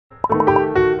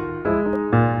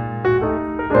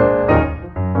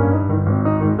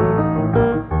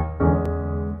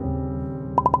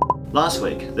Last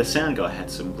week, the sound guy had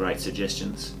some great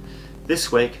suggestions. This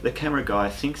week, the camera guy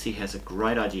thinks he has a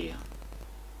great idea.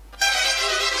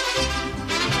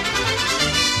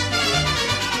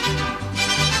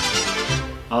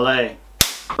 Olé!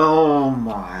 Oh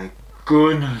my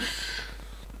goodness!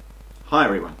 Hi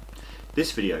everyone.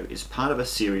 This video is part of a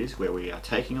series where we are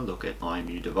taking a look at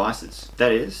IMU devices.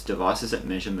 That is, devices that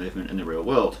measure movement in the real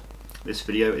world. This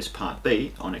video is part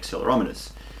B on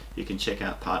accelerometers. You can check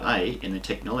out part A in the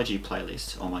technology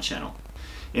playlist on my channel.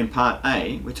 In part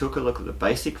A, we took a look at the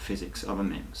basic physics of a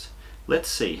MEMS. Let's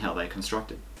see how they're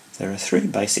constructed. There are three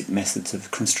basic methods of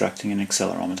constructing an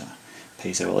accelerometer: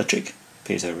 piezoelectric,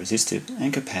 piezoresistive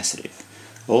and capacitive.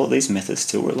 All of these methods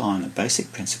still rely on the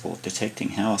basic principle of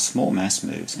detecting how a small mass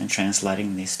moves and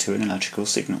translating this to an electrical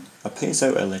signal. A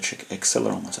piezoelectric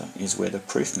accelerometer is where the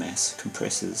proof mass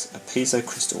compresses a piezo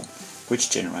crystal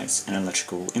which generates an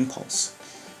electrical impulse.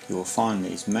 You will find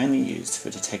these mainly used for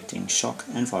detecting shock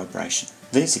and vibration.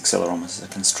 These accelerometers are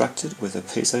constructed with a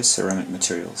piezoceramic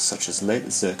materials such as lead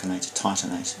zirconate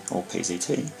titanate or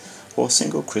PZT, or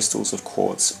single crystals of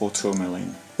quartz or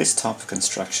tourmaline. This type of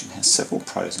construction has several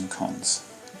pros and cons.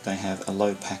 They have a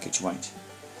low package weight.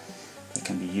 They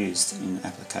can be used in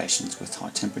applications with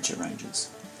high temperature ranges.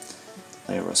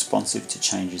 They are responsive to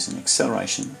changes in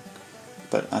acceleration,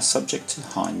 but are subject to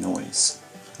high noise.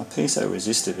 A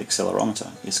piezoresistive accelerometer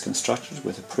is constructed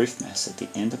with a proof mass at the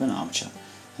end of an armature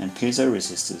and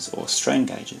piezoresistors or strain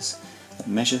gauges that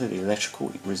measure the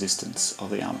electrical resistance of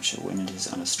the armature when it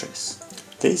is under stress.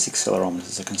 These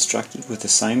accelerometers are constructed with the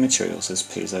same materials as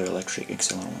piezoelectric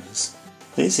accelerometers.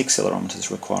 These accelerometers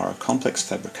require a complex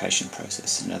fabrication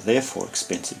process and are therefore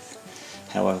expensive.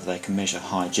 However, they can measure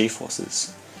high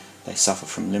G-forces. They suffer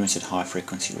from limited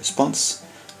high-frequency response.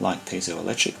 Like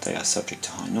piezoelectric, they are subject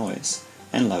to high noise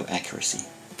and low accuracy.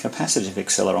 Capacitive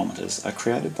accelerometers are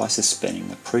created by suspending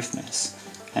the proof mass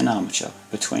and armature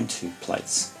between two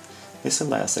plates. This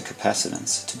allows the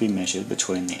capacitance to be measured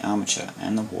between the armature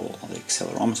and the wall of the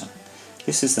accelerometer.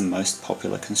 This is the most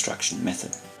popular construction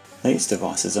method. These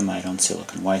devices are made on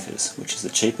silicon wafers, which is the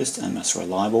cheapest and most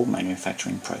reliable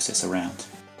manufacturing process around.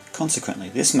 Consequently,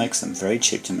 this makes them very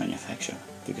cheap to manufacture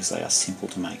because they are simple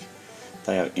to make.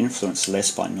 They are influenced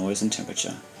less by noise and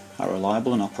temperature, are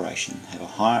reliable in operation, have a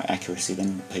higher accuracy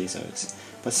than piezos,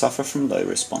 but suffer from low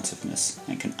responsiveness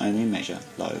and can only measure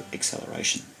low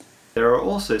acceleration. There are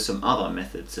also some other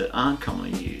methods that aren't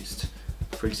commonly used,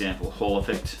 for example Hall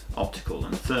effect, optical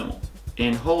and thermal.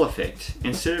 In Hall effect,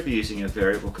 instead of using a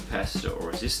variable capacitor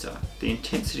or resistor, the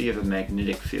intensity of a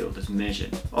magnetic field is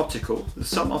measured. Optical,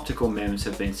 some optical MEMS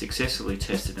have been successfully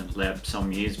tested in the lab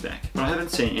some years back, but I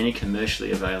haven't seen any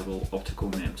commercially available optical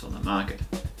MEMS on the market.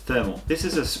 Thermal. This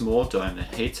is a small dome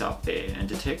that heats up air and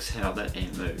detects how that air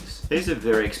moves. These are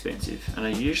very expensive and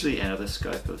are usually out of the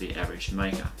scope of the average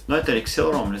maker. Note that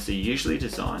accelerometers are usually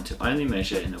designed to only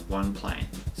measure in the one plane,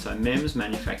 so MEMS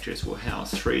manufacturers will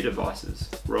house three devices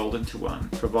rolled into one,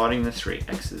 providing the three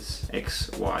axes X,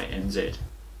 Y and Z.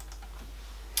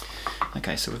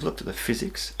 Okay, so we've looked at the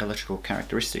physics, electrical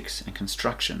characteristics and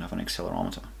construction of an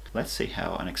accelerometer. Let's see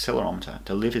how an accelerometer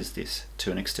delivers this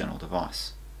to an external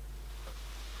device.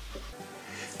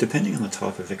 Depending on the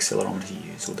type of accelerometer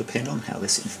you use will depend on how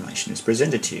this information is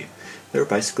presented to you. There are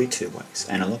basically two ways,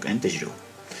 analog and digital.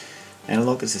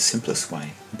 Analog is the simplest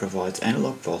way and provides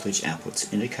analog voltage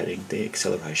outputs indicating the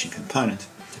acceleration component.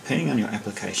 Depending on your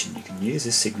application, you can use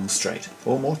this signal straight,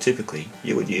 or more typically,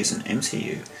 you would use an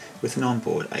MCU with an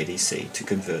onboard ADC to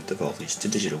convert the voltage to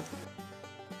digital.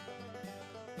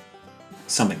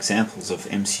 Some examples of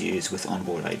MCUs with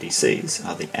onboard ADCs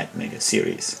are the ATmega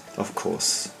series, of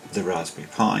course the Raspberry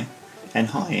Pi, and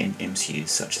high-end MCUs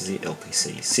such as the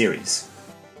LPC series.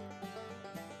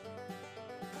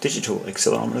 Digital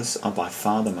accelerometers are by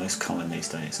far the most common these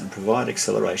days and provide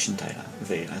acceleration data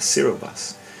via a serial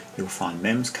bus. You will find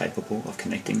MEMS capable of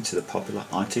connecting to the popular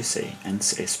I2C and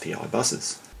SPI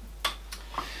buses.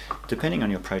 Depending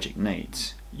on your project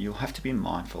needs, you'll have to be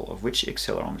mindful of which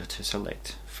accelerometer to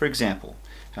select. For example,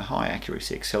 a high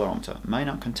accuracy accelerometer may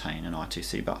not contain an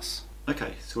I2C bus.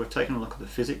 Okay, so we've taken a look at the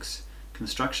physics,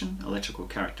 construction, electrical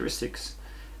characteristics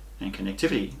and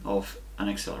connectivity of an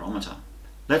accelerometer.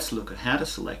 Let's look at how to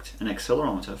select an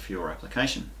accelerometer for your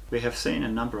application. We have seen a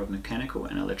number of mechanical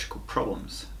and electrical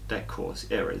problems that cause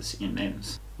errors in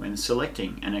MEMS. When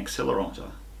selecting an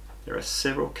accelerometer, there are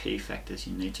several key factors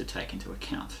you need to take into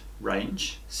account: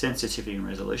 range, sensitivity and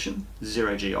resolution,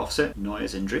 0G offset,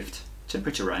 noise and drift,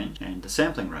 temperature range, and the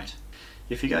sampling rate.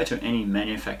 If you go to any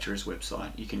manufacturer's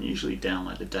website, you can usually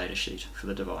download the datasheet for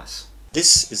the device.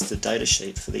 This is the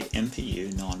datasheet for the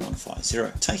MPU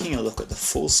 9150. Taking a look at the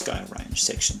full scale range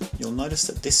section, you'll notice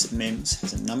that this MEMS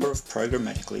has a number of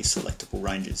programmatically selectable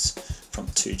ranges from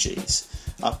 2Gs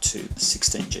up to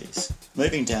 16Gs.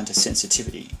 Moving down to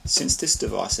sensitivity, since this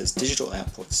device has digital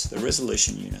outputs, the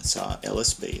resolution units are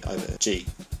LSB over G.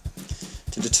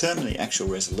 To determine the actual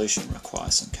resolution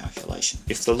requires some calculation.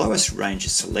 If the lowest range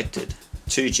is selected,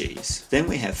 2Gs, then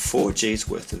we have 4Gs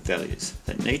worth of values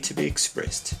that need to be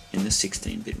expressed in the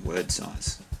 16-bit word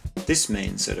size. This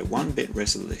means that a 1-bit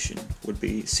resolution would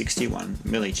be 61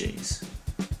 milli-Gs.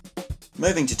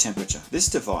 Moving to temperature, this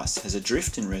device has a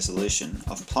drift in resolution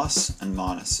of plus and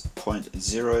minus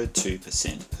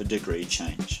 0.02% per degree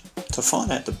change. To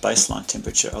find out the baseline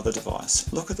temperature of the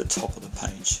device, look at the top of the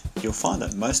page. You'll find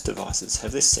that most devices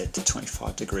have this set to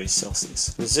 25 degrees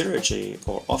Celsius. The 0G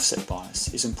or offset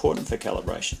bias is important for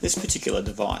calibration. This particular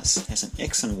device has an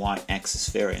X and Y axis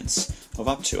variance of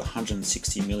up to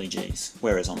 160 milli-Gs,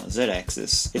 whereas on the Z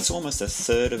axis it's almost a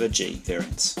third of a G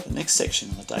variance. The next section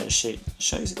on the datasheet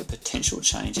shows you the potential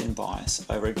change in bias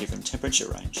over a given temperature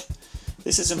range.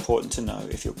 This is important to know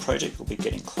if your project will be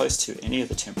getting close to any of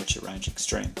the temperature range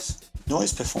extremes.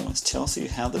 Noise performance tells you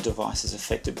how the device is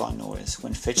affected by noise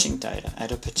when fetching data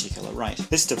at a particular rate.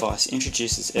 This device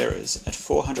introduces errors at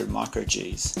 400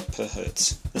 microGs per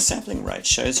Hertz. The sampling rate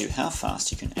shows you how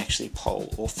fast you can actually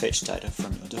poll or fetch data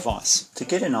from your device. To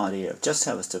get an idea of just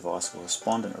how this device will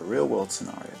respond in a real-world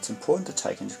scenario, it's important to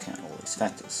take into account all these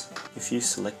factors. If you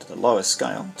selected the lowest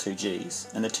scale,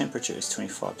 2Gs, and the temperature is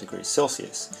 25 degrees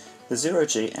Celsius, the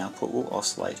 0G output will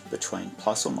oscillate between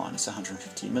plus or minus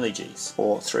 150 milli-Gs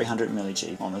or 300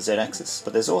 milli-G on the Z-axis,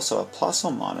 but there's also a plus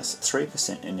or minus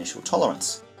 3% initial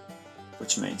tolerance,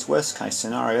 which means worst case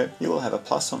scenario, you will have a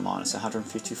plus or minus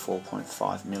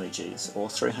 154.5 milli-Gs or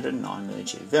 309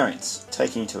 milli-G variance.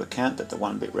 Taking into account that the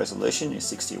 1-bit resolution is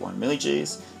 61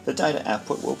 milli-Gs, the data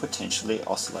output will potentially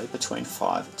oscillate between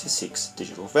 5 to 6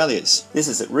 digital values. This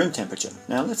is at room temperature.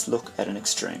 Now let's look at an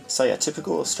extreme, say a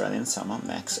typical Australian summer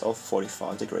max of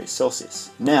 45 degrees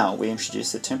Celsius. Now we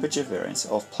introduce the temperature variance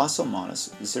of plus or minus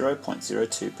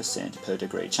 0.02% per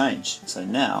degree change. So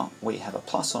now we have a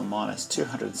plus or minus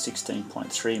 216.3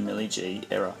 milli-G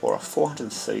error or a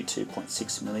 432.6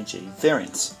 milli-G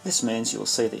variance. This means you will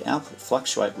see the output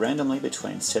fluctuate randomly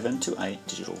between 7 to 8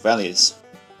 digital values.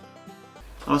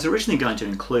 I was originally going to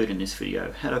include in this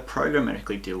video how to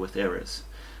programmatically deal with errors,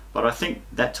 but I think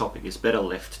that topic is better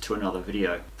left to another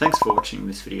video. Thanks for watching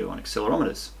this video on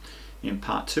accelerometers. In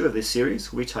part 2 of this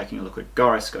series, we'll be taking a look at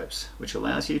gyroscopes, which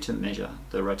allows you to measure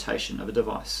the rotation of a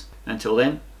device. Until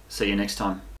then, see you next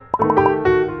time.